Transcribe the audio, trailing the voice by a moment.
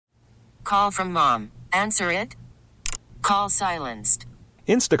Call from mom. Answer it. Call silenced.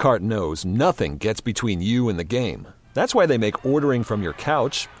 Instacart knows nothing gets between you and the game. That's why they make ordering from your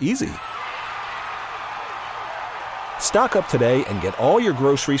couch easy. Stock up today and get all your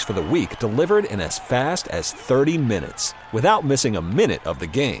groceries for the week delivered in as fast as 30 minutes without missing a minute of the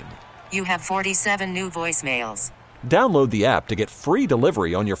game. You have 47 new voicemails. Download the app to get free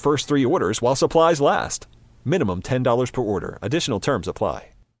delivery on your first 3 orders while supplies last. Minimum $10 per order. Additional terms apply.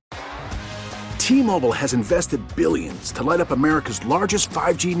 T-Mobile has invested billions to light up America's largest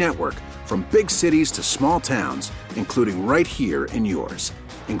 5G network, from big cities to small towns, including right here in yours.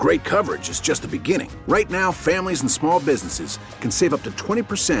 And great coverage is just the beginning. Right now, families and small businesses can save up to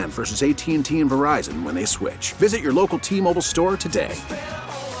 20% versus AT&T and Verizon when they switch. Visit your local T-Mobile store today.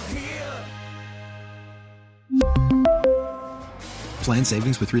 Plan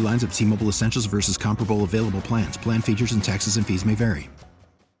savings with 3 lines of T-Mobile Essentials versus comparable available plans. Plan features and taxes and fees may vary.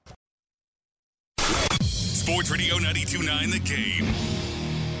 Sports Radio 92.9 The Game.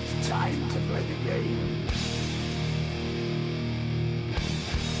 It's time to play the game.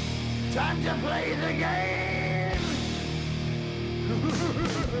 Time to play the game.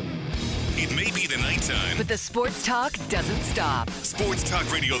 It may be the nighttime, but the sports talk doesn't stop. Sports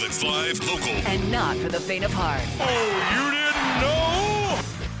talk radio that's live, local, and not for the faint of heart. Oh, you didn't know?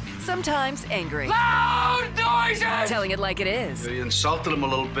 Sometimes angry. Loud noises! Telling it like it is. You insulted him a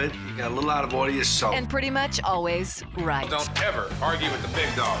little bit. You got a little out of order yourself. And pretty much always right. Don't ever argue with the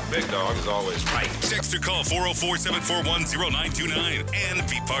big dog. Big dog is always right. Text or call 404-741-0929 and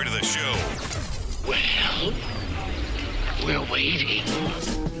be part of the show. Well, we're waiting.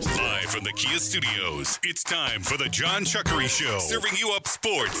 Live from the Kia Studios, it's time for the John Chuckery Show. Serving you up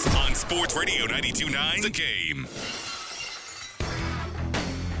sports on Sports Radio 92.9 The Game.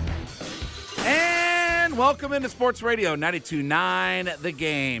 And welcome into Sports Radio 92.9 The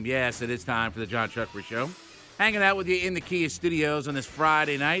Game. Yes, it is time for the John Chuckery Show. Hanging out with you in the Kia Studios on this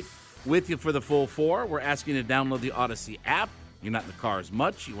Friday night. With you for the full 4. We're asking you to download the Odyssey app. You're not in the car as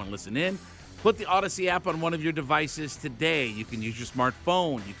much. You want to listen in. Put the Odyssey app on one of your devices today. You can use your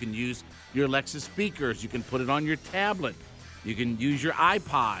smartphone. You can use your Alexa speakers. You can put it on your tablet. You can use your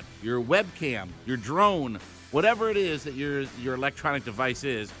iPod, your webcam, your drone, whatever it is that your electronic device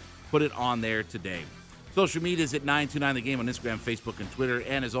is. Put it on there today. Social media is at 929 The Game on Instagram, Facebook, and Twitter.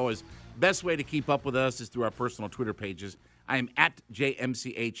 And as always, best way to keep up with us is through our personal Twitter pages. I am at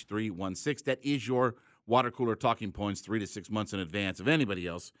JMCH316. That is your water cooler talking points 3 to 6 months in advance of anybody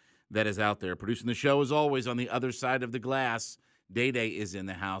else that is out there. Producing the show, as always, on the other side of the glass. Day is in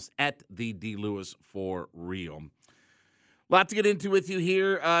the house at the D. Lewis for real. Lot to get into with you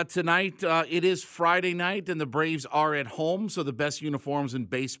here tonight. It is Friday night, and the Braves are at home, so the best uniforms in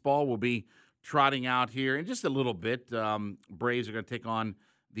baseball will be trotting out here in just a little bit. Braves are going to take on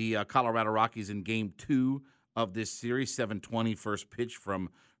the Colorado Rockies in Game 2 of this series, 7:20 first pitch from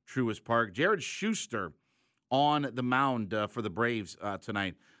Truist Park. Jared Shuster on the mound for the Braves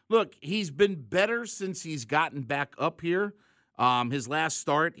tonight. Look, he's been better since he's gotten back up here. His last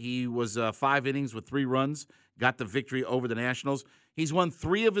start, he was 5 innings with 3 runs. Got the victory over the Nationals. He's won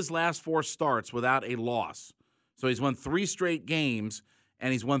 3 of his last 4 starts without a loss. So he's won 3 straight games,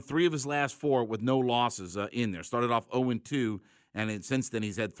 and he's won 3 of his last 4 with no losses in there. Started off 0-2, and since then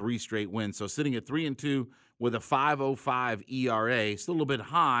he's had 3 straight wins. So sitting at 3-2 with a 5.05 ERA, still a little bit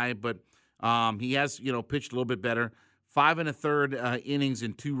high, but he has pitched a little bit better. 5 1/3 innings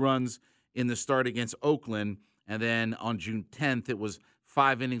and 2 runs in the start against Oakland, and then on June 10th it was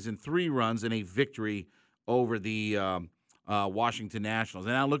 5 innings and 3 runs and a victory over the Washington Nationals.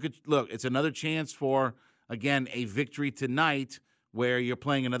 And now look, it's another chance for, again, a victory tonight where you're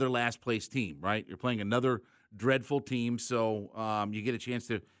playing another last-place team, right? You're playing another dreadful team, so you get a chance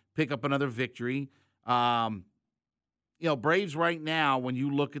to pick up another victory. Braves right now, when you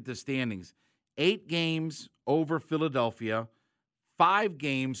look at the standings, 8 games over Philadelphia, 5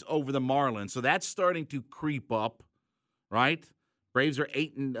 games over the Marlins, so that's starting to creep up, right? Braves are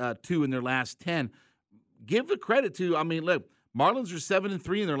 8-2 in their last 10. Give the credit to, look, Marlins are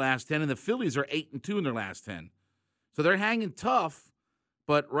 7-3 in their last 10, and the Phillies are 8-2 in their last 10. So they're hanging tough,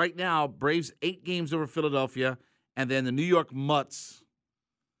 but right now, Braves 8 games over Philadelphia, and then the New York Mutts,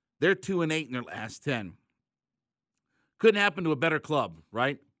 they're 2-8 in their last 10. Couldn't happen to a better club,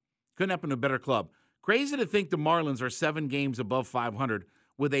 right? Couldn't happen to a better club. Crazy to think the Marlins are 7 games above 500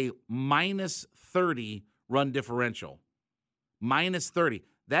 with a minus 30 run differential. Minus 30.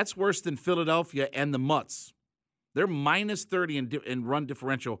 That's worse than Philadelphia and the Mutts. They're minus 30 in run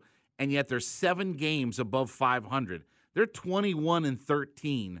differential, and yet they're 7 games above 500. They're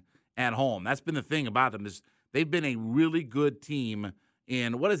 21-13 at home. That's been the thing about them, is they've been a really good team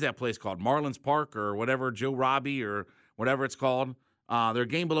in, what is that place called? Marlins Park or whatever, Joe Robbie or whatever it's called. They're a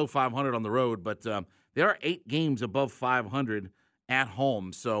game below 500 on the road, but there are 8 games above 500 at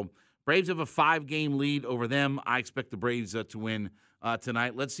home. So Braves have a 5-game lead over them. I expect the Braves to win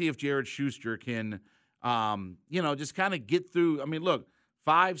tonight. Let's see if Jared Shuster can, just kind of get through. I mean, look,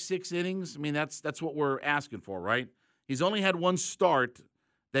 5-6 innings. I mean, that's what we're asking for, right? He's only had one start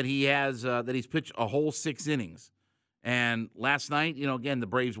that he has that he's pitched a whole 6 innings. And last night, again, the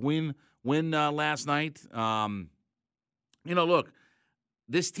Braves win last night. Look,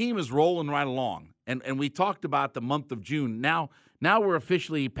 this team is rolling right along. And we talked about the month of June. Now we're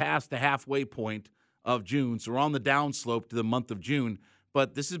officially past the halfway point of June, so we're on the downslope to the month of June.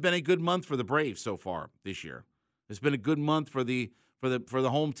 But this has been a good month for the Braves so far this year. It's been a good month for the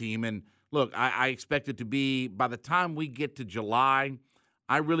home team. And look, I expect it to be, by the time we get to July,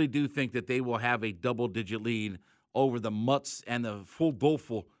 I really do think that they will have a double-digit lead over the Mutts and the full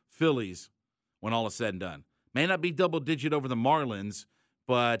doleful Phillies when all is said and done. May not be double-digit over the Marlins,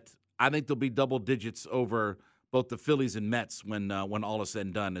 but I think they'll be double digits over both the Phillies and Mets when all is said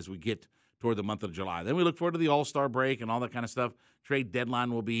and done as we get toward the month of July. Then we look forward to the All-Star break and all that kind of stuff. Trade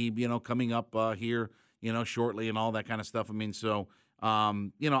deadline will be, coming up here, shortly and all that kind of stuff. I mean, so,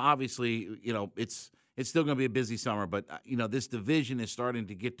 obviously, it's still going to be a busy summer, but, this division is starting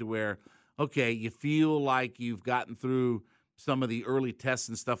to get to where, okay, you feel like you've gotten through some of the early tests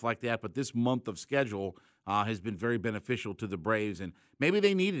and stuff like that, but this month of schedule has been very beneficial to the Braves, and maybe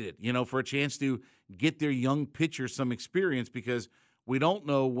they needed it, for a chance to get their young pitchers some experience, because we don't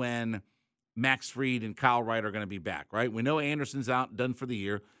know when Max Fried and Kyle Wright are going to be back, right? We know Anderson's out and done for the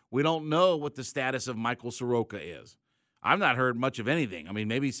year. We don't know what the status of Michael Soroka is. I've not heard much of anything. I mean,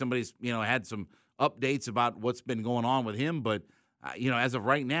 maybe somebody's, had some updates about what's been going on with him, but, as of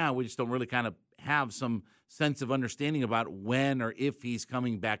right now, we just don't really kind of have some sense of understanding about when or if he's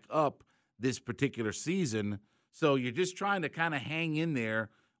coming back up this particular season. So you're just trying to kind of hang in there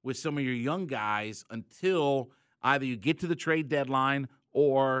with some of your young guys until either you get to the trade deadline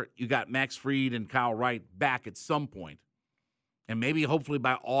or you got Max Fried and Kyle Wright back at some point. And maybe hopefully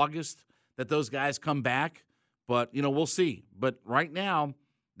by August that those guys come back. But, we'll see. But right now,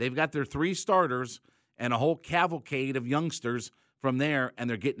 they've got their 3 starters and a whole cavalcade of youngsters from there, and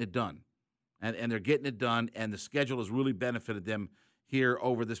they're getting it done. And they're getting it done, and the schedule has really benefited them here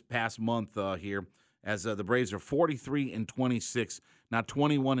over this past month here, as the Braves are 43-26, now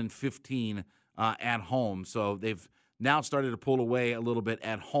 21-15 at home. So they've now started to pull away a little bit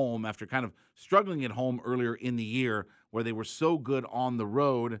at home after kind of struggling at home earlier in the year where they were so good on the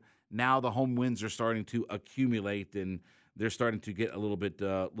road. Now the home wins are starting to accumulate, and they're starting to get a little bit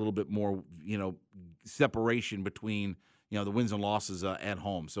more, separation between, the wins and losses at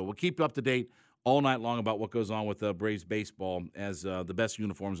home. So we'll keep you up to date all night long about what goes on with Braves baseball, as the best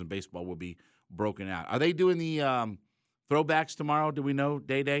uniforms in baseball will be broken out. Are they doing the throwbacks tomorrow? Do we know,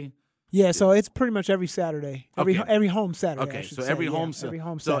 Day? Yeah, so it's pretty much every Saturday, every home Saturday. Okay, so every home Saturday.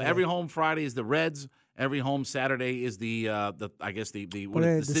 So every home Friday is the Reds. Every home Saturday is the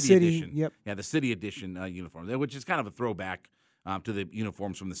city edition. Yep. Yeah, the city edition uniform, which is kind of a throwback to the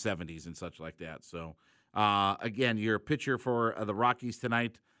uniforms from the 70s and such like that. So again, your pitcher for the Rockies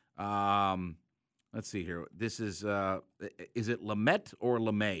tonight. Let's see here. This is it Lamet or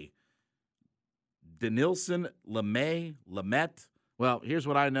LeMay? Denilson, Lamet. Well, here's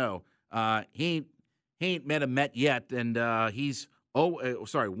what I know. He ain't met a Met yet, and he's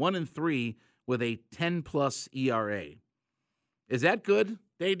 1-3 with a 10+ ERA. Is that good,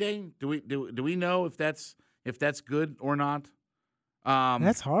 Day? Do we know if that's good or not?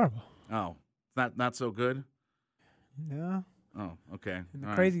 That's horrible. Oh, it's not so good. No. Oh, okay. And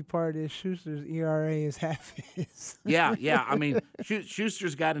the crazy part is Schuster's ERA is half his. Yeah. I mean,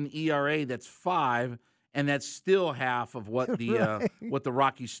 Schuster's got an ERA that's 5. And that's still half of what the what the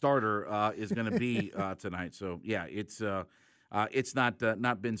Rocky starter is going to be tonight. So yeah, it's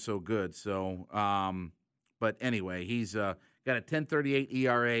not been so good. So, but anyway, he's got a 10.38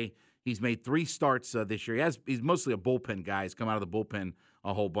 ERA. He's made 3 starts this year. He's mostly a bullpen guy. He's come out of the bullpen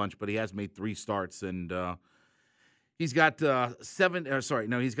a whole bunch, but he has made 3 starts, and he's got 3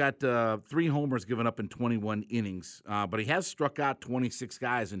 homers given up in 21 innings. But he has struck out 26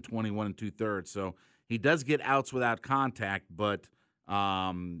 guys in 21 2/3. So. He does get outs without contact, but,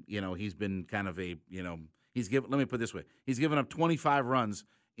 he's been kind of let me put it this way. He's given up 25 runs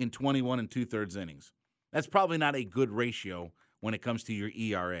in 21 2/3 innings. That's probably not a good ratio when it comes to your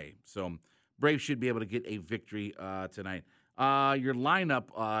ERA. So Braves should be able to get a victory tonight. Your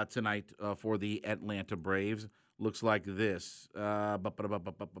lineup tonight for the Atlanta Braves looks like this. Ronnie,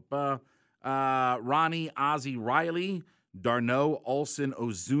 Ozzie, Riley, Darno, Olson,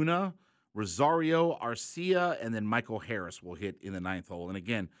 Ozuna, Rosario, Arcia, and then Michael Harris will hit in the 9th hole. And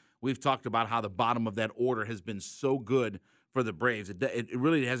again, we've talked about how the bottom of that order has been so good for the Braves. It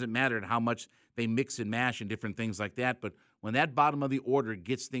really hasn't mattered how much they mix and mash and different things like that. But when that bottom of the order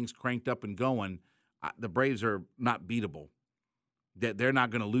gets things cranked up and going, the Braves are not beatable. They're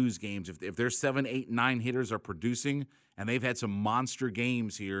not going to lose games. If their 7, 8, 9 hitters are producing, and they've had some monster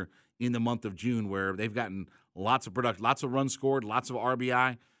games here in the month of June where they've gotten lots of production, lots of runs scored, lots of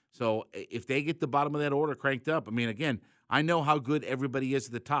RBI. So if they get the bottom of that order cranked up, I mean, again, I know how good everybody is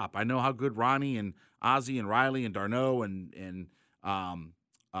at the top. I know how good Ronnie and Ozzie and Riley and Darno and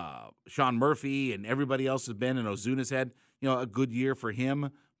Sean Murphy and everybody else has been, and Ozuna's had, a good year for him.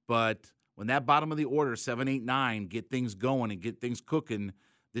 But when that bottom of the order, 7, 8, 9, get things going and get things cooking,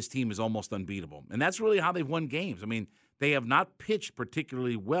 this team is almost unbeatable. And that's really how they've won games. I mean, they have not pitched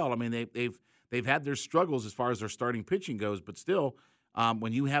particularly well. I mean, they've had their struggles as far as their starting pitching goes, but still,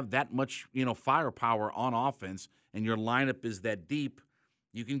 when you have that much, firepower on offense and your lineup is that deep,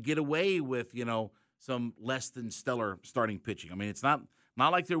 you can get away with, some less than stellar starting pitching. I mean, it's not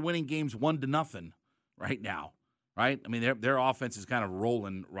like they're winning games 1-0 right now, right? I mean, their offense is kind of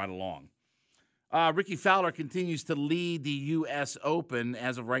rolling right along. Ricky Fowler continues to lead the U.S. Open.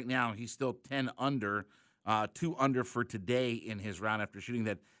 As of right now, he's still 10 under, 2 under for today in his round after shooting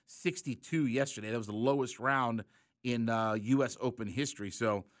that 62 yesterday. That was the lowest round in U.S. Open history.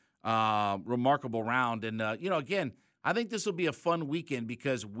 So, remarkable round. And, again, I think this will be a fun weekend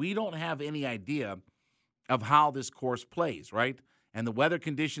because we don't have any idea of how this course plays, right? And the weather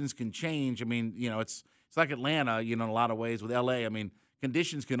conditions can change. I mean, it's like Atlanta, in a lot of ways with L.A. I mean,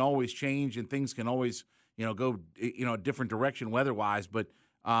 conditions can always change and things can always, go, a different direction weather-wise. But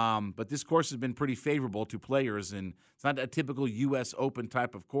this course has been pretty favorable to players, and it's not a typical U.S. Open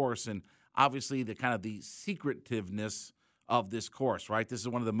type of course. And obviously, the kind of the secretiveness of this course, right? This is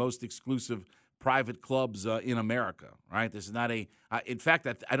one of the most exclusive private clubs in America, right? This is not in fact,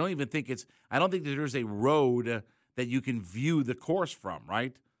 I don't think that there's a road that you can view the course from,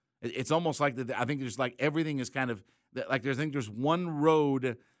 right? It's almost like I think there's like everything is kind of like there's one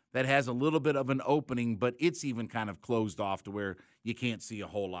road that has a little bit of an opening, but it's even kind of closed off to where you can't see a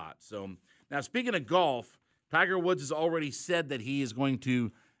whole lot. So now, speaking of golf, Tiger Woods has already said that he is going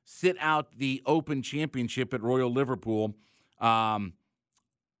to sit out the Open Championship at Royal Liverpool. The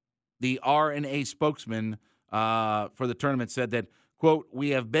R&A spokesman for the tournament said that, quote, "We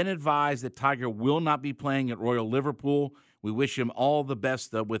have been advised that Tiger will not be playing at Royal Liverpool. We wish him all the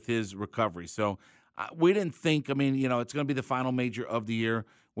best with his recovery." So we didn't think, it's going to be the final major of the year.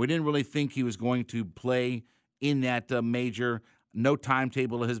 We didn't really think he was going to play in that major. No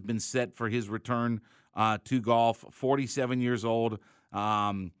timetable has been set for his return to golf. 47 years old.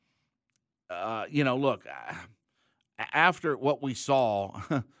 Look, after what we saw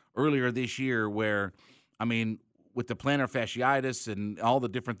earlier this year where, with the plantar fasciitis and all the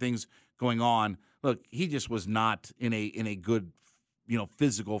different things going on, look, he just was not in a good,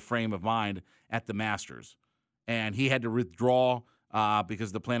 physical frame of mind at the Masters. And he had to withdraw because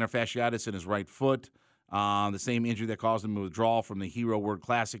of the plantar fasciitis in his right foot, the same injury that caused him to withdraw from the Hero World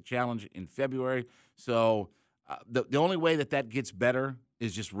Classic Challenge in February. So the only way that gets better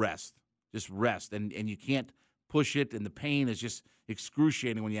is just rest. Just rest. And you can't push it, and the pain is just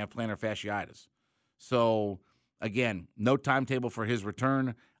excruciating when you have plantar fasciitis. So, again, no timetable for his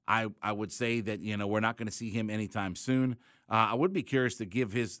return. I would say that, we're not going to see him anytime soon. I would be curious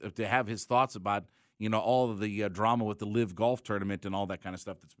to have his thoughts about, all of the drama with the Live Golf Tournament and all that kind of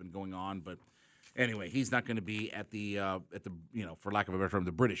stuff that's been going on. But anyway, he's not going to be at the for lack of a better term,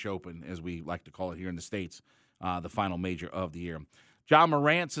 the British Open, as we like to call it here in the States, the final major of the year. John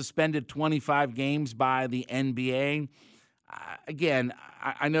Morant suspended 25 games by the NBA. Again,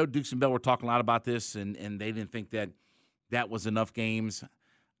 I know Dukes and Bell were talking a lot about this, and they didn't think that was enough games.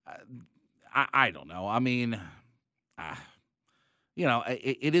 I don't know.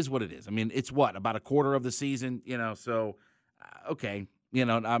 It is what it is. It's about a quarter of the season, so, okay.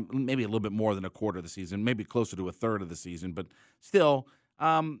 Maybe a little bit more than a quarter of the season, maybe closer to a third of the season, but still,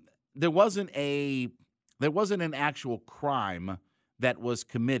 there wasn't an actual crime that was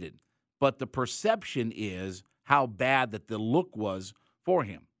committed, but the perception is how bad that the look was for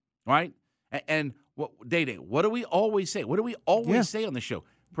him, right? And Day-Day, what do we always say? What do we always say on the show?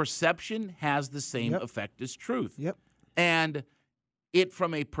 Perception has the same effect as truth. Yep. And it,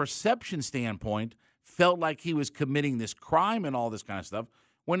 from a perception standpoint, felt like he was committing this crime and all this kind of stuff,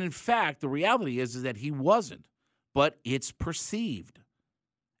 when in fact the reality is that he wasn't, but it's perceived.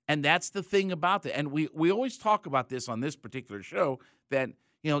 And that's the thing about that. And we always talk about this on this particular show that,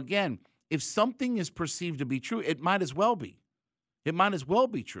 again, if something is perceived to be true, it might as well be. It might as well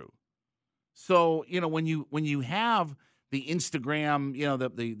be true. So, when you have the Instagram,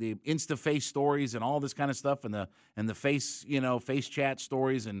 the Insta face stories and all this kind of stuff, and the face, face chat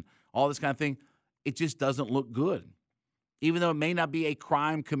stories and all this kind of thing, it just doesn't look good. Even though it may not be a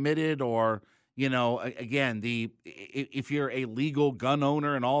crime committed, or, again, if you're a legal gun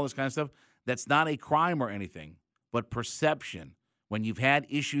owner and all this kind of stuff, that's not a crime or anything, but perception. When you've had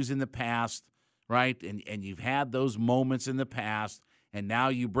issues in the past, right, and you've had those moments in the past, and now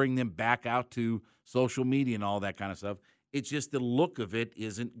you bring them back out to social media and all that kind of stuff, it's just the look of it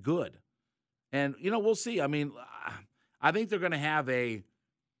isn't good. And, we'll see. I mean, I think they're going to have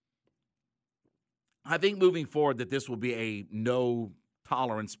I think moving forward that this will be a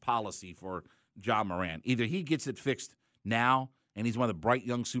no-tolerance policy for Ja Morant. Either he gets it fixed now, and he's one of the bright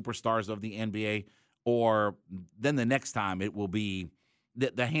young superstars of the NBA, or then the next time it will be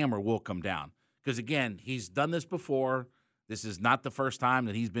the hammer will come down. Because, again, he's done this before. This is not the first time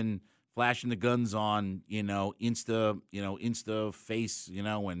that he's been flashing the guns on, Insta face,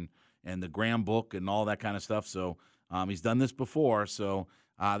 and the Graham book and all that kind of stuff. So he's done this before. So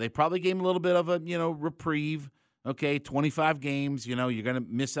they probably gave him a little bit of a, reprieve. Okay, 25 games. You're going to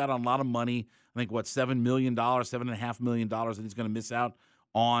miss out on a lot of money. I think, $7 million, $7.5 million that he's going to miss out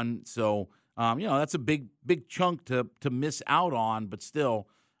on. So, that's a big chunk to miss out on. But still,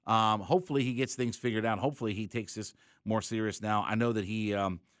 hopefully he gets things figured out. Hopefully he takes this more serious now. I know that he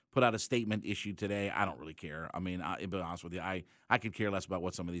put out a statement issued today. I don't really care. I mean, to be honest with you, I could care less about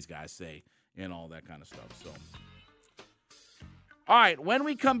what some of these guys say and all that kind of stuff. So, all right, when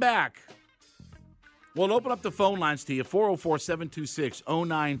we come back, we'll open up the phone lines to you,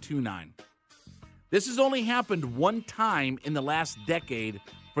 404-726-0929. This has only happened one time in the last decade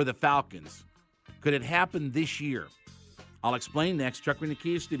for the Falcons. Could it happen this year? I'll explain next. Chuck in the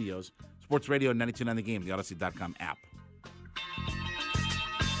Kia Studios, Sports Radio 92.9 The Game, the Odyssey.com app.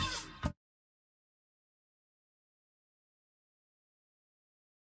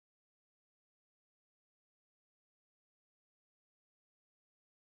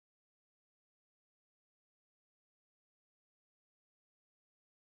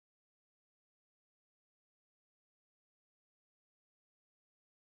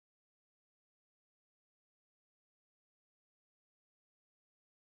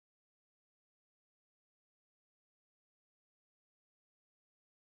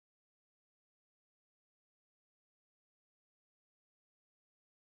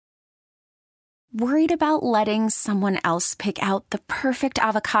 Worried about letting someone else pick out the perfect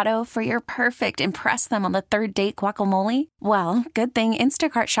avocado for your perfect impress them on the third date guacamole? Well, good thing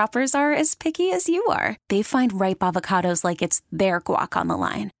Instacart shoppers are as picky as you are. They find ripe avocados like it's their guac on the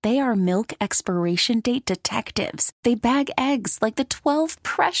line. They are milk expiration date detectives. They bag eggs like the 12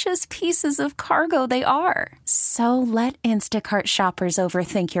 precious pieces of cargo they are. So let Instacart shoppers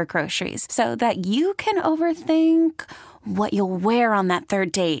overthink your groceries so that you can overthink what you'll wear on that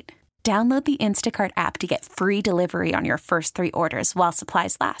third date. Download the Instacart app to get free delivery on your first 3 orders while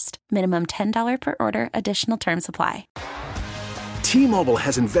supplies last. Minimum $10 per order. Additional terms apply. T-Mobile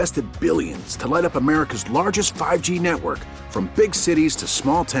has invested billions to light up America's largest 5G network, from big cities to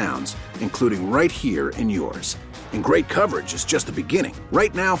small towns, including right here in yours. And great coverage is just the beginning.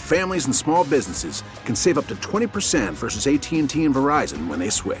 Right now, families and small businesses can save up to 20% versus AT&T and Verizon when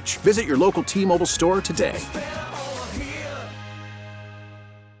they switch. Visit your local T-Mobile store today.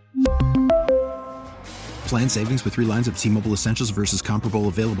 Plan savings with 3 lines of T-Mobile Essentials versus comparable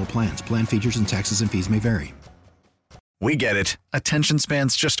available plans. Plan features and taxes and fees may vary. We get it. Attention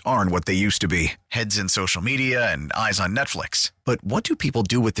spans just aren't what they used to be. Heads in social media and eyes on Netflix. But what do people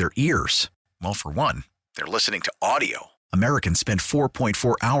do with their ears? Well, for one, they're listening to audio. Americans spend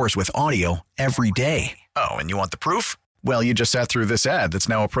 4.4 hours with audio every day. Oh, and you want the proof? Well, you just sat through this ad that's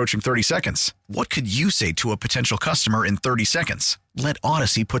now approaching 30 seconds. What could you say to a potential customer in 30 seconds? Let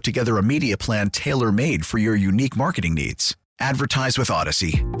Odyssey put together a media plan tailor-made for your unique marketing needs. Advertise with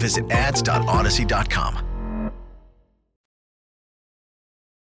Odyssey. Visit ads.odyssey.com.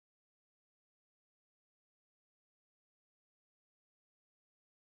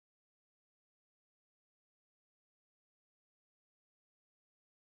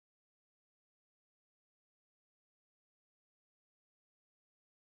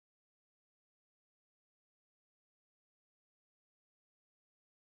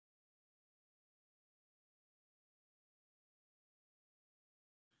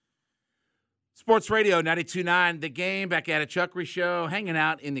 Sports Radio 92.9 The Game, back at a Chuckery Show, hanging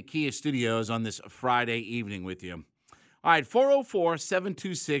out in the Kia Studios on this Friday evening with you. All right,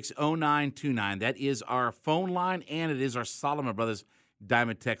 404-726-0929. That is our phone line, and it is our Solomon Brothers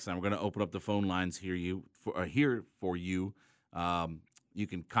Diamond text line. We're going to open up the phone lines here for you. You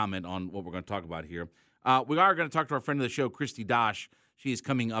can comment on what we're going to talk about here. We are going to talk to our friend of the show, Christy Dosh. She is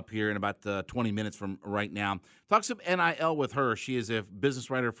coming up here in about 20 minutes from right now. Talk some NIL with her. She is a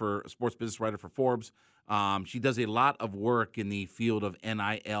sports business writer for Forbes. She does a lot of work in the field of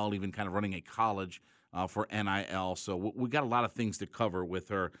NIL, even kind of running a college for NIL. So we got a lot of things to cover with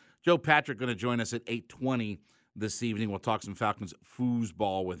her. Joe Patrick going to join us at 8:20 this evening. We'll talk some Falcons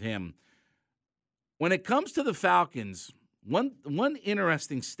foosball with him. When it comes to the Falcons, one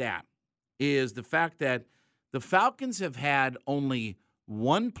interesting stat is the fact that the Falcons have had only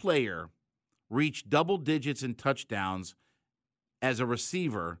one player reach double digits in touchdowns as a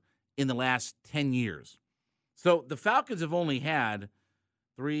receiver in the last 10 years. So the Falcons have only had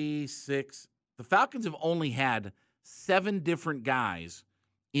 7 different guys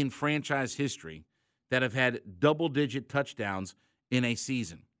in franchise history that have had double-digit touchdowns in a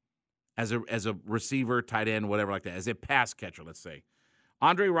season as a receiver, tight end, whatever like that, as a pass catcher, let's say.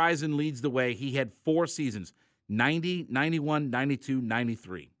 Andre Rison leads the way. He had 4 seasons, 90, 91, 92,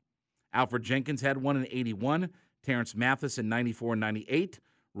 93. Alfred Jenkins had one in 81. Terrence Mathis in 94 and 98.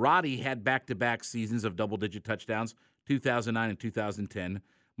 Roddy had back-to-back seasons of double-digit touchdowns, 2009 and 2010.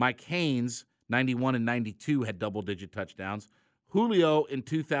 Mike Haynes, 91 and 92, had double-digit touchdowns. Julio in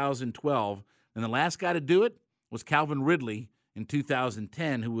 2012. And the last guy to do it was Calvin Ridley in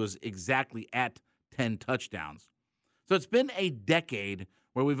 2010, who was exactly at 10 touchdowns. So it's been a decade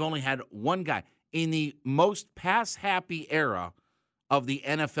where we've only had one guy. In the most pass-happy era of the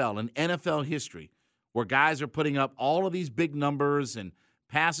NFL, in NFL history, where guys are putting up all of these big numbers and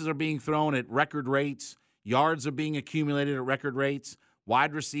passes are being thrown at record rates, yards are being accumulated at record rates,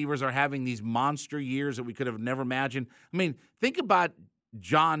 wide receivers are having these monster years that we could have never imagined. I mean, think about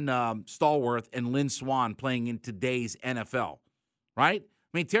John Stallworth and Lynn Swann playing in today's NFL, right?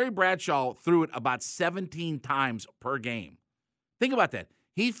 I mean, Terry Bradshaw threw it about 17 times per game. Think about that.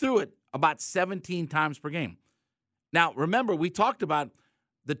 He threw it about 17 times per game. Now, remember, we talked about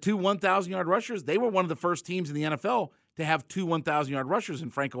the 2 1,000-yard rushers. They were one of the first teams in the NFL to have 2 1,000-yard rushers in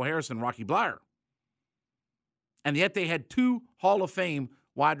Franco Harris and Rocky Bleier. And yet they had 2 Hall of Fame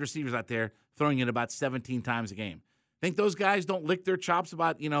wide receivers out there throwing it about 17 times a game. Think those guys don't lick their chops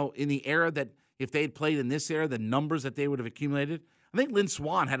about, in the era that if they had played in this era, the numbers that they would have accumulated? I think Lynn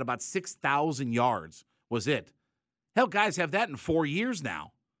Swann had about 6,000 yards was it. Hell, guys have that in 4 years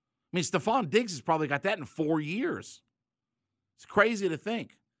now. I mean, Stephon Diggs has probably got that in 4 years. It's crazy to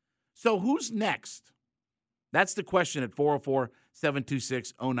think. So who's next? That's the question at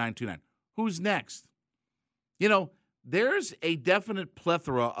 404-726-0929. Who's next? There's a definite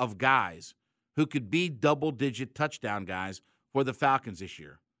plethora of guys who could be double-digit touchdown guys for the Falcons this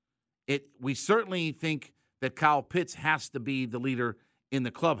year. We certainly think that Kyle Pitts has to be the leader in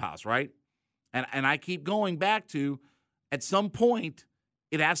the clubhouse, right? And I keep going back to, at some point,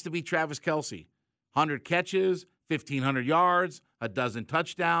 it has to be Travis Kelce. 100 catches, 1,500 yards, 12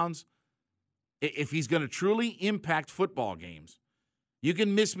 touchdowns. If he's going to truly impact football games, you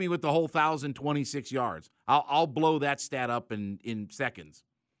can miss me with the whole 1,026 yards. I'll blow that stat up in seconds.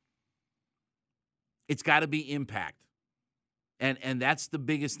 It's got to be impact. And that's the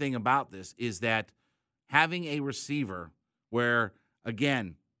biggest thing about this is that having a receiver where,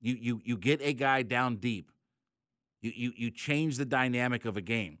 again, you get a guy down deep. You change the dynamic of a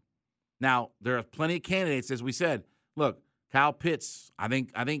game. Now, there are plenty of candidates, as we said. Look, Kyle Pitts, I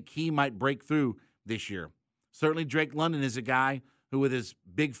think he might break through this year. Certainly Drake London is a guy who, with his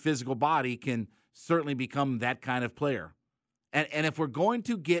big physical body, can certainly become that kind of player. And if we're going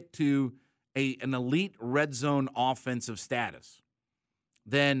to get to an elite red zone offensive status,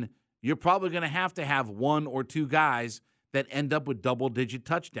 then you're probably going to have 1 or 2 guys that end up with double-digit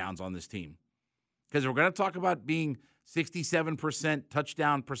touchdowns on this team. Because we're going to talk about being 67%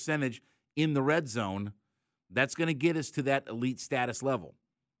 touchdown percentage in the red zone. That's going to get us to that elite status level.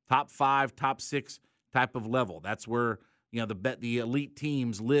 Top 5, top 6 type of level. That's where the elite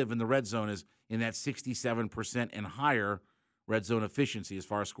teams live in the red zone, is in that 67% and higher red zone efficiency as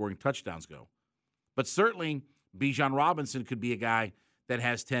far as scoring touchdowns go. But certainly, Bijan Robinson could be a guy that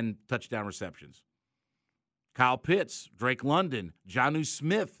has 10 touchdown receptions. Kyle Pitts, Drake London, Jonnu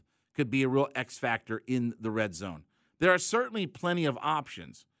Smith could be a real X factor in the red zone. There are certainly plenty of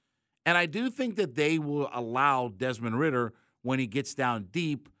options. And I do think that they will allow Desmond Ridder, when he gets down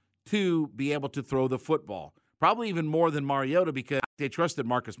deep, to be able to throw the football. Probably even more than Mariota, because they trusted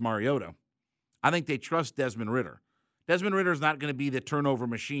Marcus Mariota. I think they trust Desmond Ridder. Desmond Ridder is not going to be the turnover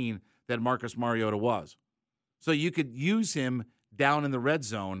machine that Marcus Mariota was. So you could use him down in the red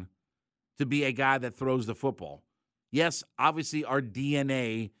zone to be a guy that throws the football. Yes, obviously our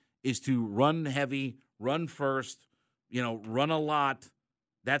DNA is to run heavy, run first, run a lot.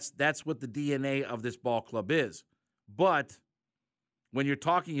 That's what the DNA of this ball club is. But when you're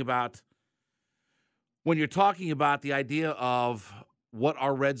talking about the idea of what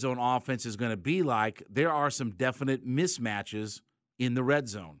our red zone offense is going to be like, there are some definite mismatches in the red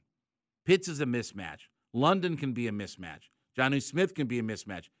zone. Pitts is a mismatch. London can be a mismatch. Jonnu Smith can be a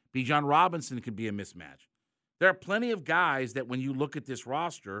mismatch. Bijan Robinson can be a mismatch. There are plenty of guys that when you look at this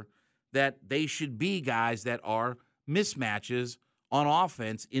roster, that they should be guys that are mismatches on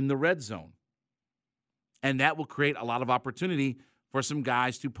offense in the red zone. And that will create a lot of opportunity for some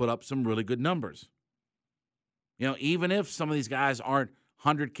guys to put up some really good numbers. Even if some of these guys aren't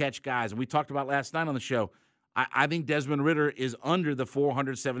 100-catch guys, and we talked about last night on the show, I think Desmond Ridder is under the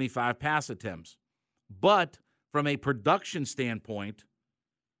 475 pass attempts. But from a production standpoint,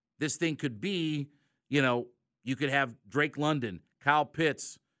 this thing could be, you could have Drake London, Kyle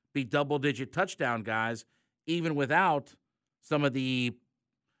Pitts be double-digit touchdown guys, even without some of the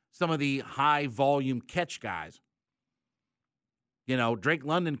high-volume catch guys. Drake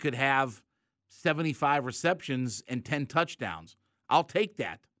London could have 75 receptions and 10 touchdowns. I'll take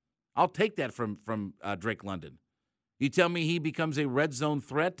that. I'll take that from Drake London. You tell me he becomes a red zone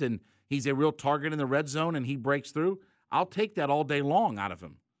threat and he's a real target in the red zone and he breaks through, I'll take that all day long out of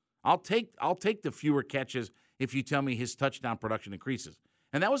him. I'll take the fewer catches if you tell me his touchdown production increases.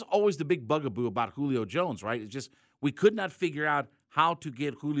 And that was always the big bugaboo about Julio Jones, right? It's just we could not figure out how to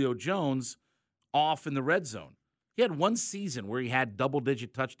get Julio Jones off in the red zone. He had one season where he had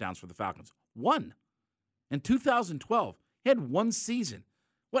double-digit touchdowns for the Falcons. One. In 2012, he had one season.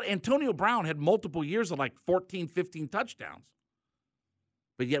 Antonio Brown had multiple years of like 14, 15 touchdowns.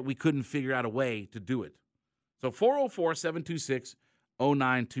 But yet we couldn't figure out a way to do it. So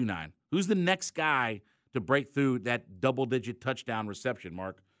 404-726-0929. Who's the next guy to break through that double-digit touchdown reception,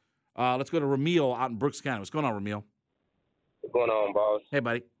 Mark? Let's go to Ramil out in Brooks County. What's going on, Ramil? What's going on, boss? Hey,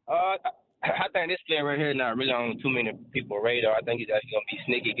 buddy. I think this player right here not really on too many people's radar. I think he's actually going to be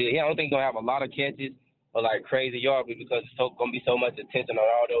sneaky good. I don't think he's going to have a lot of catches or like crazy yards because it's going to be so much attention on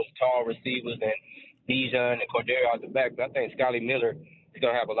all those tall receivers and Bijan and Cordero out the back. But I think Scotty Miller is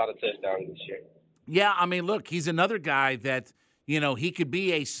going to have a lot of touchdowns this year. Yeah, I mean, look, he's another guy that, he could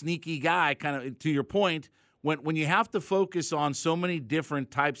be a sneaky guy, kind of to your point. When you have to focus on so many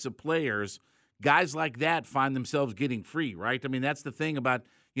different types of players, guys like that find themselves getting free, right? I mean, that's the thing about,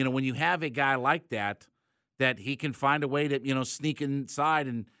 when you have a guy like that he can find a way to, sneak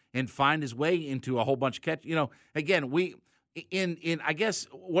inside and find his way into a whole bunch of catch. Again, we in I guess,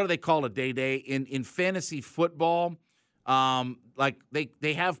 what do they call it, Day? In fantasy football, like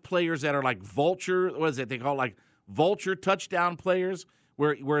they have players that are like vulture. What is it? They call it like vulture touchdown players,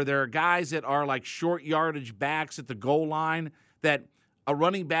 where there are guys that are like short yardage backs at the goal line that a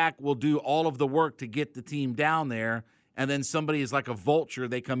running back will do all of the work to get the team down there, and then somebody is like a vulture.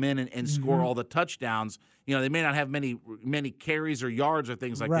 They come in and score all the touchdowns. They may not have many carries or yards or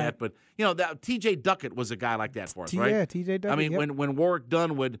things like that, but T.J. Duckett was a guy like that for us, right? Yeah, T.J. Duckett. I mean, when Warwick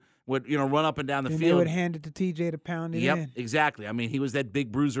Dunn would run up and down the field, they would hand it to T.J. to pound it in. Yep, exactly. I mean, he was that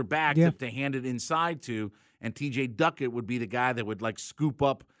big bruiser back to hand it inside to, and T.J. Duckett would be the guy that would like scoop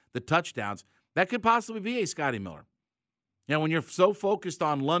up the touchdowns. That could possibly be a Scotty Miller. When you're so focused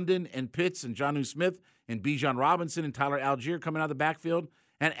on London and Pitts and Jonnu Smith and Bijan Robinson and Tyler Algier coming out of the backfield,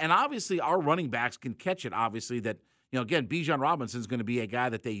 and obviously our running backs can catch it, obviously, that, again, Bijan Robinson is going to be a guy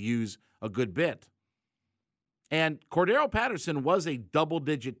that they use a good bit. And Cordero Patterson was a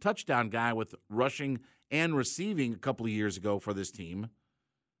double-digit touchdown guy with rushing and receiving a couple of years ago for this team.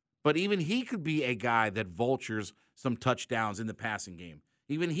 But even he could be a guy that vultures some touchdowns in the passing game.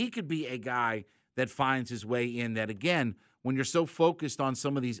 Even he could be a guy that finds his way in that, again, when you're so focused on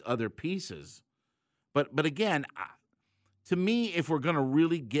some of these other pieces. But again, to me, if we're going to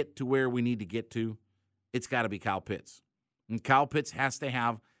really get to where we need to get to, it's got to be Kyle Pitts. And Kyle Pitts has to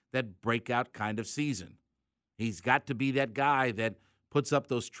have that breakout kind of season. He's got to be that guy that puts up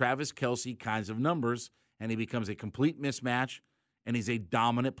those Travis Kelce kinds of numbers, and he becomes a complete mismatch, and he's a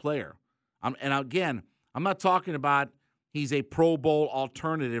dominant player. And again, I'm not talking about he's a Pro Bowl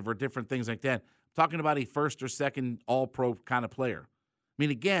alternative or different things like that. I'm talking about a first or second All-Pro kind of player. I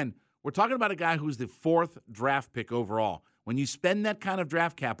mean, again, we're talking about a guy who's the 4th draft pick overall. When you spend that kind of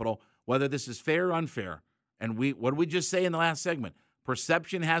draft capital, whether this is fair or unfair, and what did we just say in the last segment?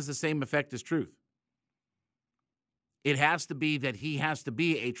 Perception has the same effect as truth. It has to be that he has to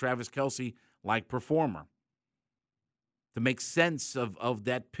be a Travis Kelce-like performer to make sense of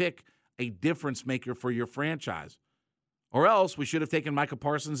that pick, a difference maker for your franchise. Or else we should have taken Micah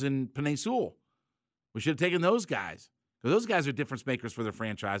Parsons and Penei Sewell. We should have taken those guys because those guys are difference makers for their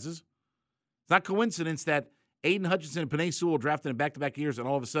franchises. It's not coincidence that Aiden Hutchinson and Penei Sewell drafted in back-to-back years, and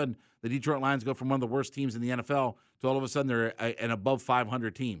all of a sudden the Detroit Lions go from one of the worst teams in the NFL to all of a sudden they're an above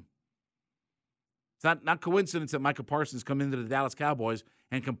 500 team. It's not coincidence that Micah Parsons come into the Dallas Cowboys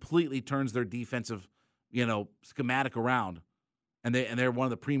and completely turns their defensive, schematic around, and they're one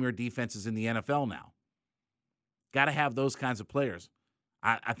of the premier defenses in the NFL now. Got to have those kinds of players.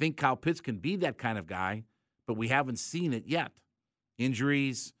 I think Kyle Pitts can be that kind of guy, but we haven't seen it yet.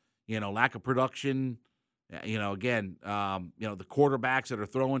 Injuries, lack of production, the quarterbacks that are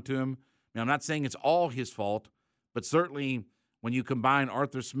throwing to him. I'm not saying it's all his fault, but certainly when you combine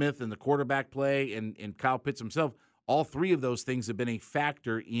Arthur Smith and the quarterback play and Kyle Pitts himself, all three of those things have been a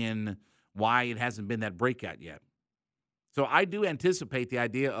factor in why it hasn't been that breakout yet. So I do anticipate the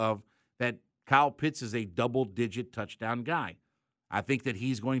idea of that Kyle Pitts is a double-digit touchdown guy. I think that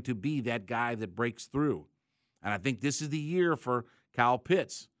he's going to be that guy that breaks through. And I think this is the year for Kyle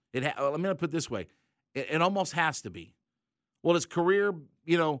Pitts. Let me put it this way. It almost has to be. Will his career,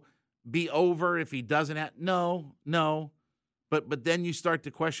 be over if he doesn't have – no. But then you start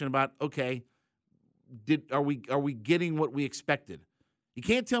to question about, okay, are we getting what we expected? You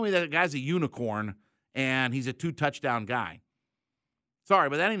can't tell me that a guy's a unicorn and he's a 2-touchdown guy. Sorry,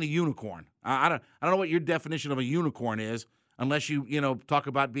 but that ain't a unicorn. I don't know what your definition of a unicorn is, unless you talk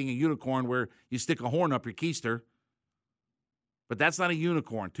about being a unicorn where you stick a horn up your keister. But that's not a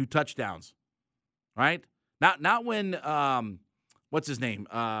unicorn. 2 touchdowns, right? Not when what's his name?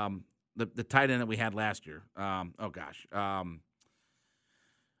 The tight end that we had last year.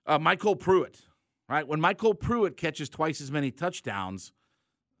 Michael Pruitt, right? When Michael Pruitt catches twice as many touchdowns,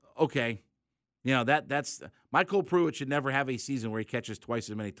 okay, that's Michael Pruitt should never have a season where he catches twice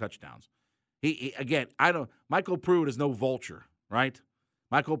as many touchdowns. Michael Pruitt is no vulture, right?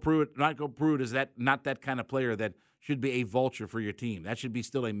 Michael Pruitt is not that kind of player that should be a vulture for your team. That should be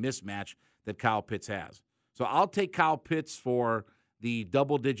still a mismatch that Kyle Pitts has. So I'll take Kyle Pitts for the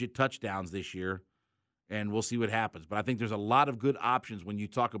double-digit touchdowns this year, and we'll see what happens. But I think there's a lot of good options when you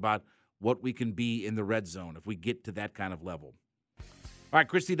talk about what we can be in the red zone if we get to that kind of level. All right,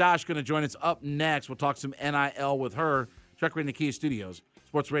 Christy Dosh going to join us up next. We'll talk some NIL with her. Chuck Reed in the Kia Studios.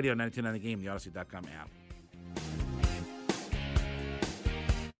 Sports Radio 92.9 The Game, the Odyssey.com app.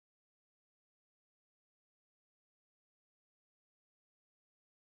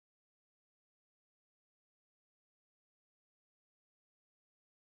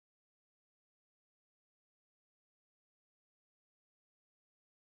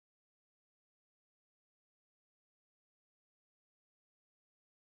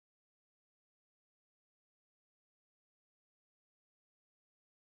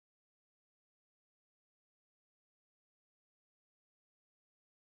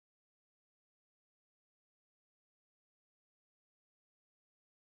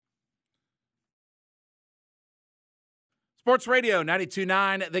 Sports Radio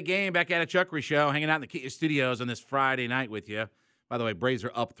 92.9 The Game, back at a Chuckery Show, hanging out in the Kia Studios on this Friday night with you. By the way, Braves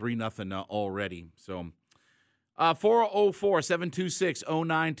are up 3-0 already. So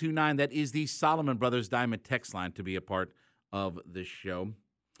 404-726-0929. That is the Solomon Brothers Diamond text line to be a part of this show.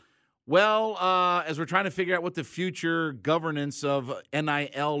 Well, as we're trying to figure out what the future governance of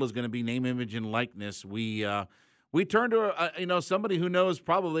NIL is going to be, name, image, and likeness, we turn to somebody who knows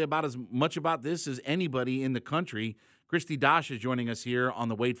probably about as much about this as anybody in the country. Christy Dosh is joining us here on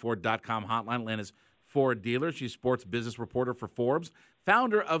the WadeFord.com hotline, Atlanta's Ford dealer. She's sports business reporter for Forbes,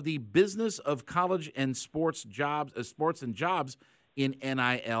 founder of the Business of College and Sports and Jobs in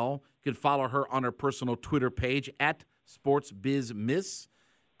NIL. You can follow her on her personal Twitter page at SportsBizMiss.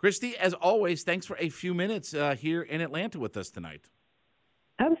 Christy, as always, thanks for a few minutes here in Atlanta with us tonight.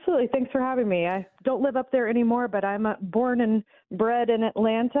 Absolutely. Thanks for having me. I don't live up there anymore, but I'm born and bred in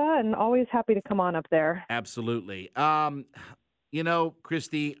Atlanta and always happy to come on up there. Absolutely.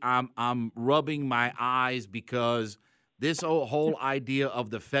 Christy, I'm rubbing my eyes because this whole idea of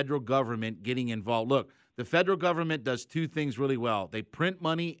the federal government getting involved. Look, the federal government does two things really well. They print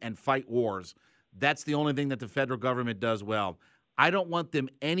money and fight wars. That's the only thing that the federal government does well. I don't want them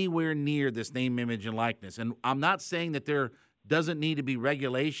anywhere near this name, image, and likeness. And I'm not saying that there doesn't need to be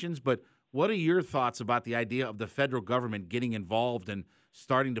regulations, but what are your thoughts about the idea of the federal government getting involved and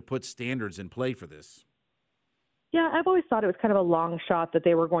starting to put standards in play for this? Yeah, I've always thought it was kind of a long shot that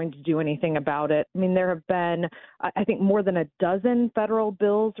they were going to do anything about it. I mean, there have been, I think, more than a dozen federal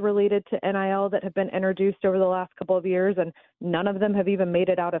bills related to NIL that have been introduced over the last couple of years, and none of them have even made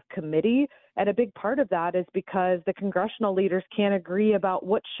it out of committee. And a big part of that is because the congressional leaders can't agree about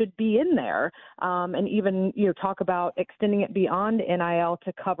what should be in there, and even talk about extending it beyond NIL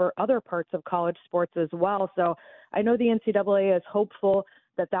to cover other parts of college sports as well. So I know the NCAA is hopeful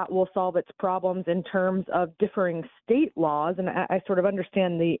that will solve its problems in terms of differing state laws, and I sort of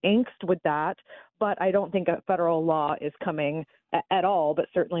understand the angst with that, but I don't think a federal law is coming at all, but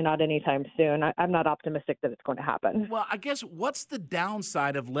certainly not anytime soon. I'm not optimistic that it's going to happen. Well, I guess what's the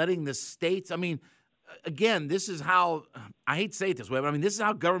downside of letting the states, I mean, again, this is how, I hate to say it this way, but I mean, this is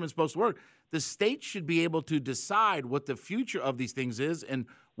how government's supposed to work. The states should be able to decide what the future of these things is and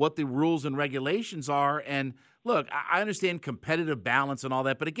what the rules and regulations are. And look, I understand competitive balance and all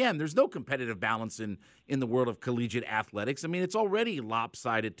that, but again, there's no competitive balance in the world of collegiate athletics. I mean, it's already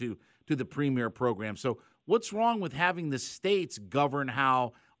lopsided to the premier program. So what's wrong with having the states govern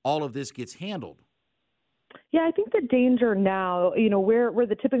how all of this gets handled? Yeah, I think the danger now, where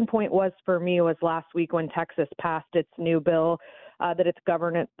the tipping point was for me was last week when Texas passed its new bill that its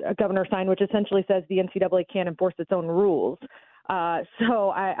governor signed, which essentially says the NCAA can't enforce its own rules. So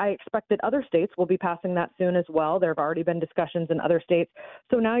I expect that other states will be passing that soon as well. There have already been discussions in other states.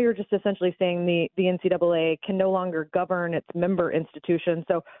 So now you're just essentially saying the NCAA can no longer govern its member institutions.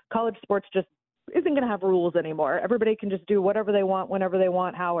 So college sports just isn't going to have rules anymore. Everybody can just do whatever they want, whenever they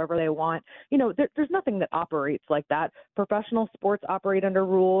want, however they want. There's nothing that operates like that. Professional sports operate under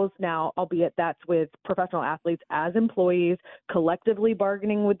rules now, albeit that's with professional athletes as employees collectively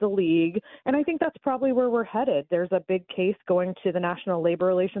bargaining with the league. And I think that's probably where we're headed. There's a big case going to the National Labor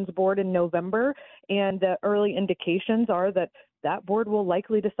Relations Board in November, and the early indications are that board will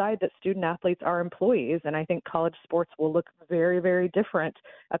likely decide that student athletes are employees, and I think college sports will look very, very different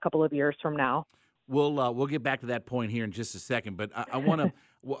a couple of years from now. We'll get back to that point here in just a second, but I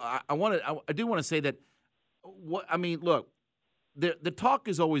do want to say that look, the talk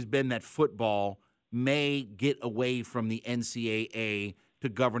has always been that football may get away from the NCAA to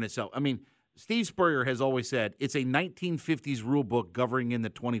govern itself. I mean, Steve Spurrier has always said it's a 1950s rule book governing in the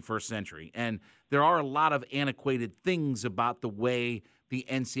 21st century, and there are a lot of antiquated things about the way the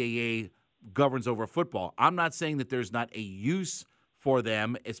NCAA governs over football. I'm not saying that there's not a use for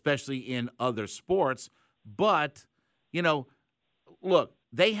them, especially in other sports, but, look,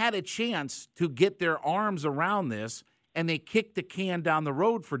 they had a chance to get their arms around this, and they kicked the can down the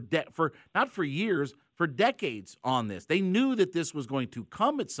road for not for years, for decades on this. They knew that this was going to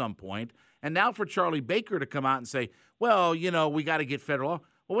come at some point, and now for Charlie Baker to come out and say, well, we got to get federal law.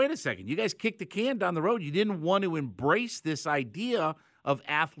 Well, wait a second. You guys kicked the can down the road. You didn't want to embrace this idea of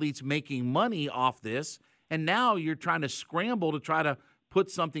athletes making money off this, and now you're trying to scramble to try to put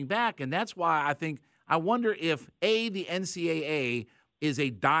something back. And that's why I wonder if, the NCAA is a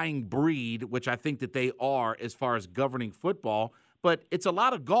dying breed, which I think that they are as far as governing football, but it's a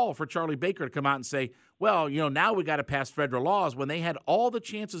lot of gall for Charlie Baker to come out and say, well, now we got to pass federal laws when they had all the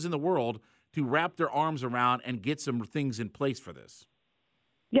chances in the world to wrap their arms around and get some things in place for this.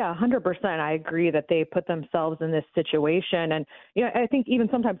 Yeah, 100%. I agree that they put themselves in this situation. And, I think even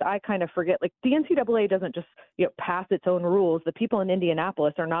sometimes I kind of forget, like, the NCAA doesn't just, pass its own rules. The people in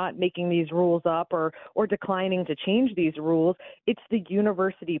Indianapolis are not making these rules up or declining to change these rules. It's the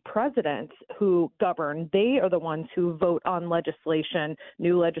university presidents who govern. They are the ones who vote on legislation,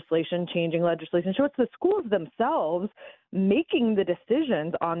 new legislation, changing legislation. So it's the schools themselves making the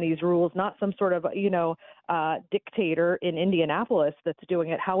decisions on these rules, not some sort of, dictator in Indianapolis that's doing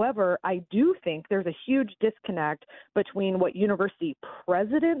it. However, I do think there's a huge disconnect between what university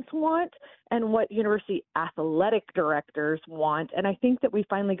presidents want and what university athletic directors want. And I think that we've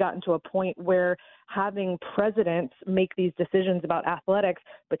finally gotten to a point where having presidents make these decisions about athletics,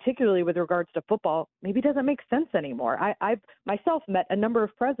 particularly with regards to football, maybe doesn't make sense anymore. I've myself met a number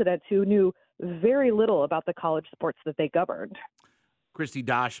of presidents who knew very little about the college sports that they governed. Christy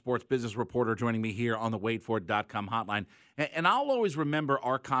Dosh, sports business reporter, joining me here on the waitforit.com hotline. And I'll always remember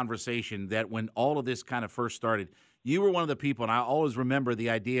our conversation that when all of this kind of first started, you were one of the people, and I always remember the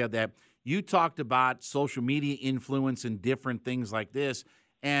idea that you talked about social media influence and different things like this.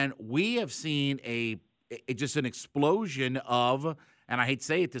 And we have seen just an explosion of, and I hate to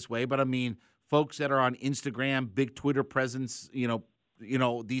say it this way, but I mean, folks that are on Instagram, big Twitter presence,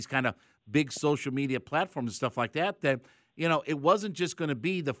 these kind of big social media platforms and stuff like that, it wasn't just going to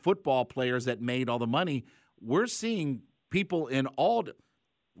be the football players that made all the money. We're seeing people in all,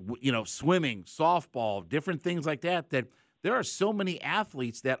 swimming, softball, different things like that there are so many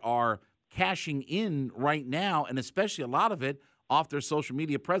athletes that are cashing in right now, and especially a lot of it off their social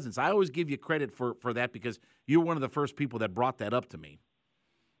media presence. I always give you credit for that because you're one of the first people that brought that up to me.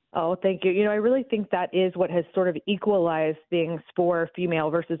 Oh, thank you. I really think that is what has sort of equalized things for female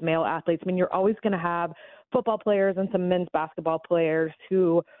versus male athletes. I mean, you're always going to have football players and some men's basketball players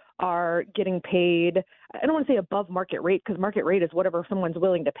who are getting paid, I don't want to say above market rate, because market rate is whatever someone's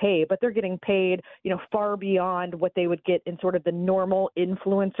willing to pay, but they're getting paid, far beyond what they would get in sort of the normal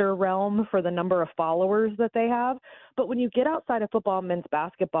influencer realm for the number of followers that they have. But when you get outside of football and men's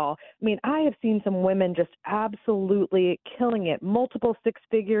basketball, I mean, I have seen some women just absolutely killing it, multiple six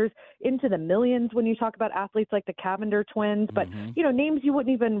figures into the millions when you talk about athletes like the Cavender twins, but, names you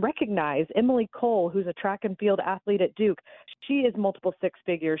wouldn't even recognize. Emily Cole, who's a track and field athlete at Duke, she is multiple six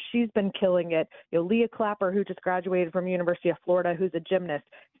figures. She's been killing it. Leah Clapper, who just graduated from University of Florida, who's a gymnast,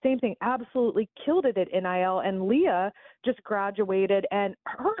 same thing, absolutely killed it at NIL. And Leah just graduated, and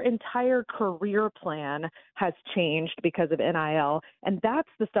her entire career plan has changed because of NIL. And that's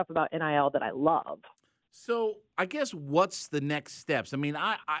the stuff about NIL that I love. So I guess what's the next steps? I mean,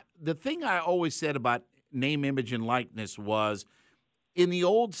 the thing I always said about name, image, and likeness was in the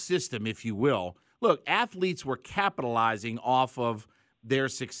old system, if you will, look, athletes were capitalizing off of their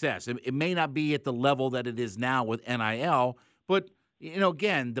success. It may not be at the level that it is now with NIL, but,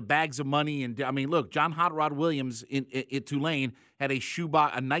 again, the bags of money. And, I mean, look, John Hot Rod Williams in Tulane had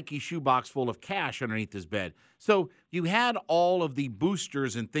a Nike shoebox full of cash underneath his bed. So you had all of the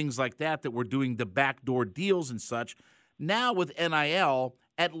boosters and things like that were doing the backdoor deals and such. Now with NIL,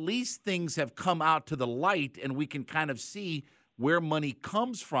 at least things have come out to the light, and we can kind of see where money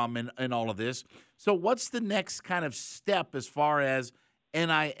comes from in all of this. So what's the next kind of step as far as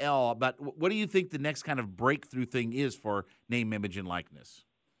NIL? But what do you think the next kind of breakthrough thing is for name, image, and likeness?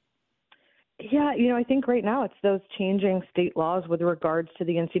 Yeah, I think right now it's those changing state laws with regards to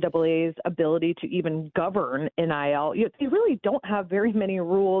the NCAA's ability to even govern NIL. They really don't have very many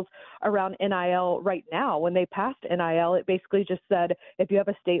rules around NIL right now. When they passed NIL, it basically just said, if you have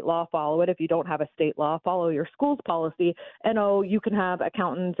a state law, follow it. If you don't have a state law, follow your school's policy. And, you can have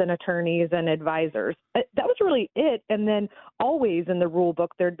accountants and attorneys and advisors. That was really it. And then always in the rule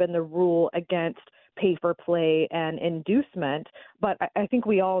book, there'd been the rule against pay for play and inducement. But I think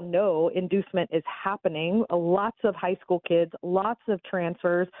we all know inducement is happening. Lots of high school kids, lots of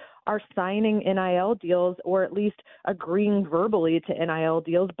transfers are signing NIL deals, or at least agreeing verbally to NIL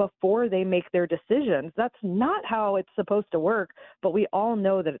deals before they make their decisions. That's not how it's supposed to work, but we all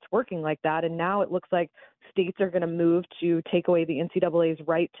know that it's working like that. And now it looks like states are going to move to take away the NCAA's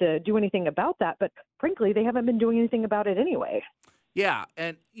right to do anything about that. But frankly, they haven't been doing anything about it anyway. Yeah,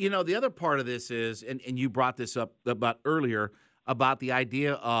 and, the other part of this is, and you brought this up about earlier, about the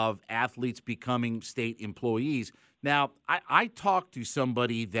idea of athletes becoming state employees. Now, I talked to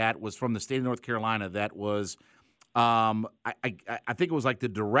somebody that was from the state of North Carolina that was, I think it was like the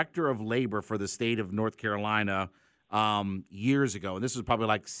director of labor for the state of North Carolina years ago, and this was probably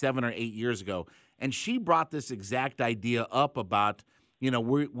like 7 or 8 years ago, and she brought this exact idea up about,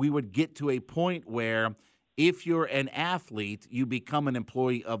 we would get to a point where if you're an athlete, you become an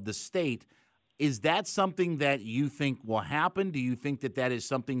employee of the state. Is that something that you think will happen? Do you think that is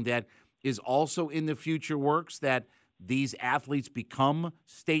something that is also in the future works, that these athletes become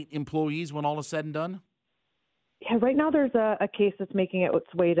state employees when all is said and done? Yeah, right now there's a case that's making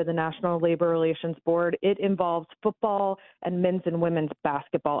its way to the National Labor Relations Board. It involves football and men's and women's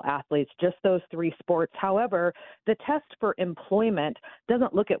basketball athletes, just those three sports. However, the test for employment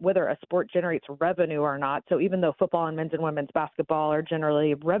doesn't look at whether a sport generates revenue or not. So even though football and men's and women's basketball are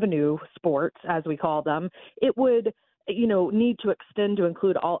generally revenue sports, as we call them, it would need to extend to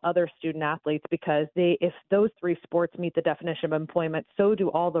include all other student athletes, because if those three sports meet the definition of employment, so do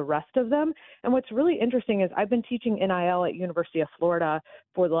all the rest of them. And what's really interesting is I've been teaching NIL at University of Florida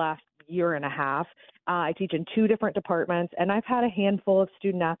for the last year and a half. I teach in 2 different departments, and I've had a handful of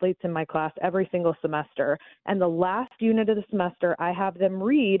student athletes in my class every single semester. And the last unit of the semester, I have them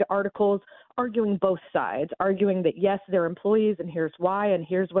read articles arguing both sides, arguing that, yes, they're employees and here's why, and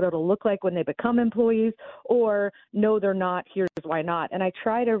here's what it'll look like when they become employees, or no, they're not, here's why not. And I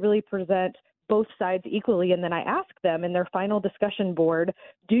try to really present both sides equally, and then I ask them in their final discussion board,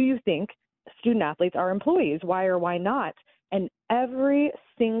 do you think student athletes are employees? Why or why not? And every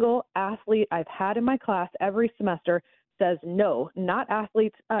single athlete I've had in my class every semester says no, not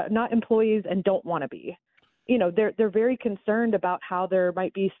athletes, not employees, and don't want to be. They're very concerned about how there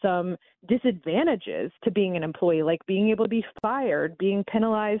might be some disadvantages to being an employee, like being able to be fired, being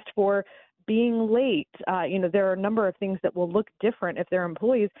penalized for being late. There are a number of things that will look different if they're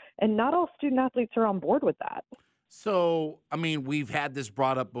employees, and not all student athletes are on board with that. So, I mean, we've had this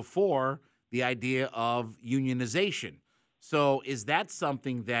brought up before, the idea of unionization. So is that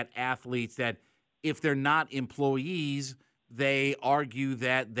something that athletes, that if they're not employees, they argue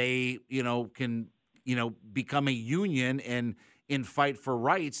that they, can, become a union and fight for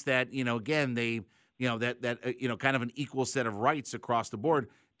rights that, again, they, kind of an equal set of rights across the board.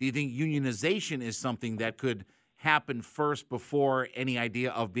 Do you think unionization is something that could happen first before any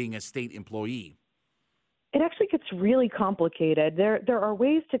idea of being a state employee? It actually gets really complicated. There are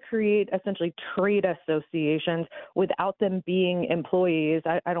ways to create essentially trade associations without them being employees.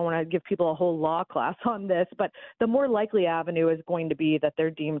 I don't want to give people a whole law class on this, but the more likely avenue is going to be that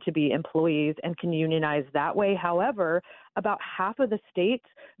they're deemed to be employees and can unionize that way. However, about half of the states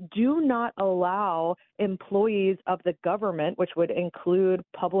do not allow employees of the government, which would include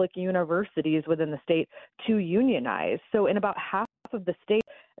public universities within the state, to unionize. So in about half of the states,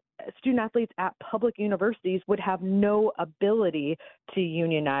 student athletes at public universities would have no ability to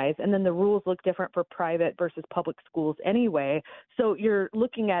unionize. And then the rules look different for private versus public schools anyway. So you're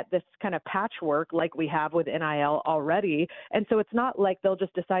looking at this kind of patchwork like we have with NIL already. And so it's not like they'll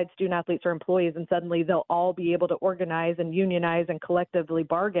just decide student athletes are employees and suddenly they'll all be able to organize and unionize and collectively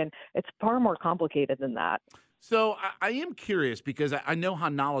bargain. It's far more complicated than that. So I am curious, because I know how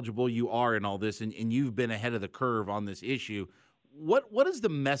knowledgeable you are in all this, and you've been ahead of the curve on this issue. What is the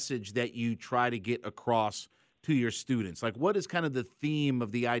message that you try to get across to your students? Like, what is kind of the theme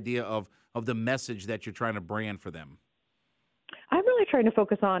of the idea of the message that you're trying to brand for them? I'm really trying to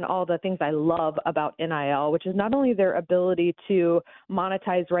focus on all the things I love about NIL, which is not only their ability to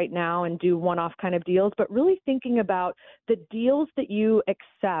monetize right now and do one-off kind of deals, but really thinking about the deals that you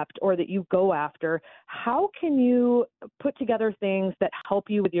accept or that you go after. How can you put together things that help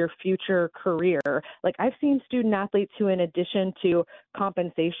you with your future career? Like, I've seen student athletes who, in addition to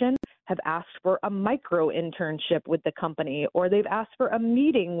compensation, have asked for a micro internship with the company, or they've asked for a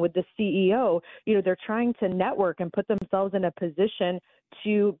meeting with the CEO. They're trying to network and put themselves in a position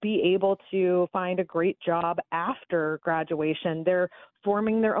to be able to find a great job after graduation. They're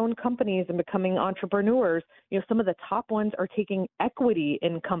forming their own companies and becoming entrepreneurs. Some of the top ones are taking equity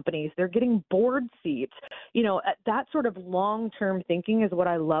in companies. They're getting board seats. That sort of long-term thinking is what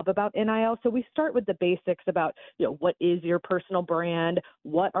I love about NIL. So we start with the basics about, what is your personal brand?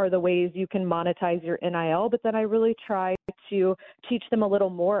 What are the ways you can monetize your NIL? But then I really try to teach them a little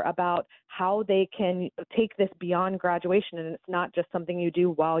more about how they can take this beyond graduation. And it's not just something you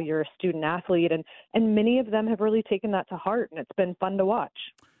do while you're a student athlete. And many of them have really taken that to heart, and it's been fun to watch.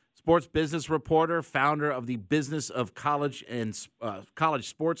 Sports business reporter, founder of the Business of College and College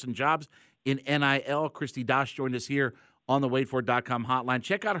Sports and Jobs in NIL, Christy Dosh, joined us here on the waitfor.com hotline.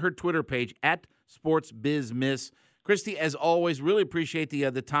 Check out her Twitter page at SportsBizMiss. Christy, as always, really appreciate the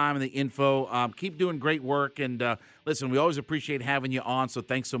time and the info. Keep doing great work. And listen, we always appreciate having you on, so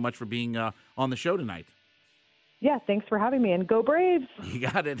thanks so much for being on the show tonight. Yeah, thanks for having me, and go Braves. You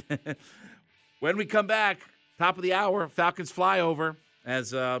got it. When we come back, top of the hour, Falcons fly over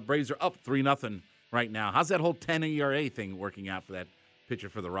as Braves are up 3-0 right now. How's that whole 10 ERA thing working out for that pitcher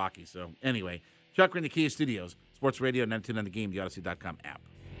for the Rockies? So anyway, Chuck, we're in the Kia Studios, Sports Radio 92 on the Game, the Odyssey.com app.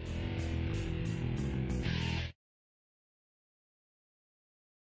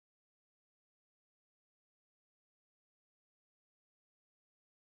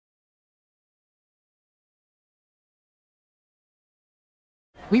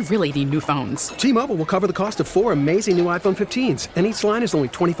 We really need new phones. T-Mobile will cover the cost of 4 amazing new iPhone 15s, and each line is only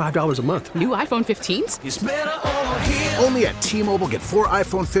 $25 a month. New iPhone 15s? It's better over here. Only at T-Mobile, get 4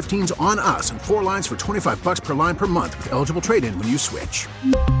 iPhone 15s on us and 4 lines for $25 per line per month with eligible trade-in when you switch.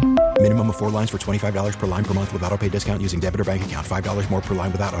 Minimum of 4 lines for $25 per line per month with autopay discount using debit or bank account. $5 more per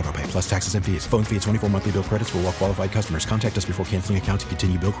line without autopay, plus taxes and fees. Phone fee at 24 monthly bill credits for well-qualified customers. Contact us before canceling account to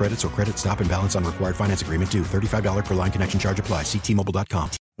continue bill credits or credit stop and balance on required finance agreement due. $35 per line connection charge applies. See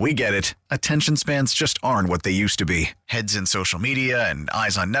T-Mobile.com. We get it. Attention spans just aren't what they used to be. Heads in social media and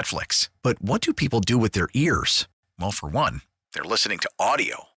eyes on Netflix. But what do people do with their ears? Well, for one, they're listening to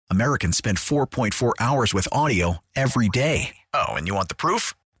audio. Americans spend 4.4 hours with audio every day. Oh, and you want the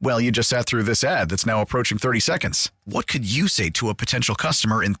proof? Well, you just sat through this ad that's now approaching 30 seconds. What could you say to a potential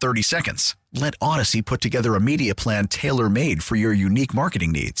customer in 30 seconds? Let Odyssey put together a media plan tailor-made for your unique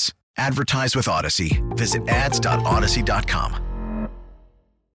marketing needs. Advertise with Odyssey. Visit ads.odyssey.com.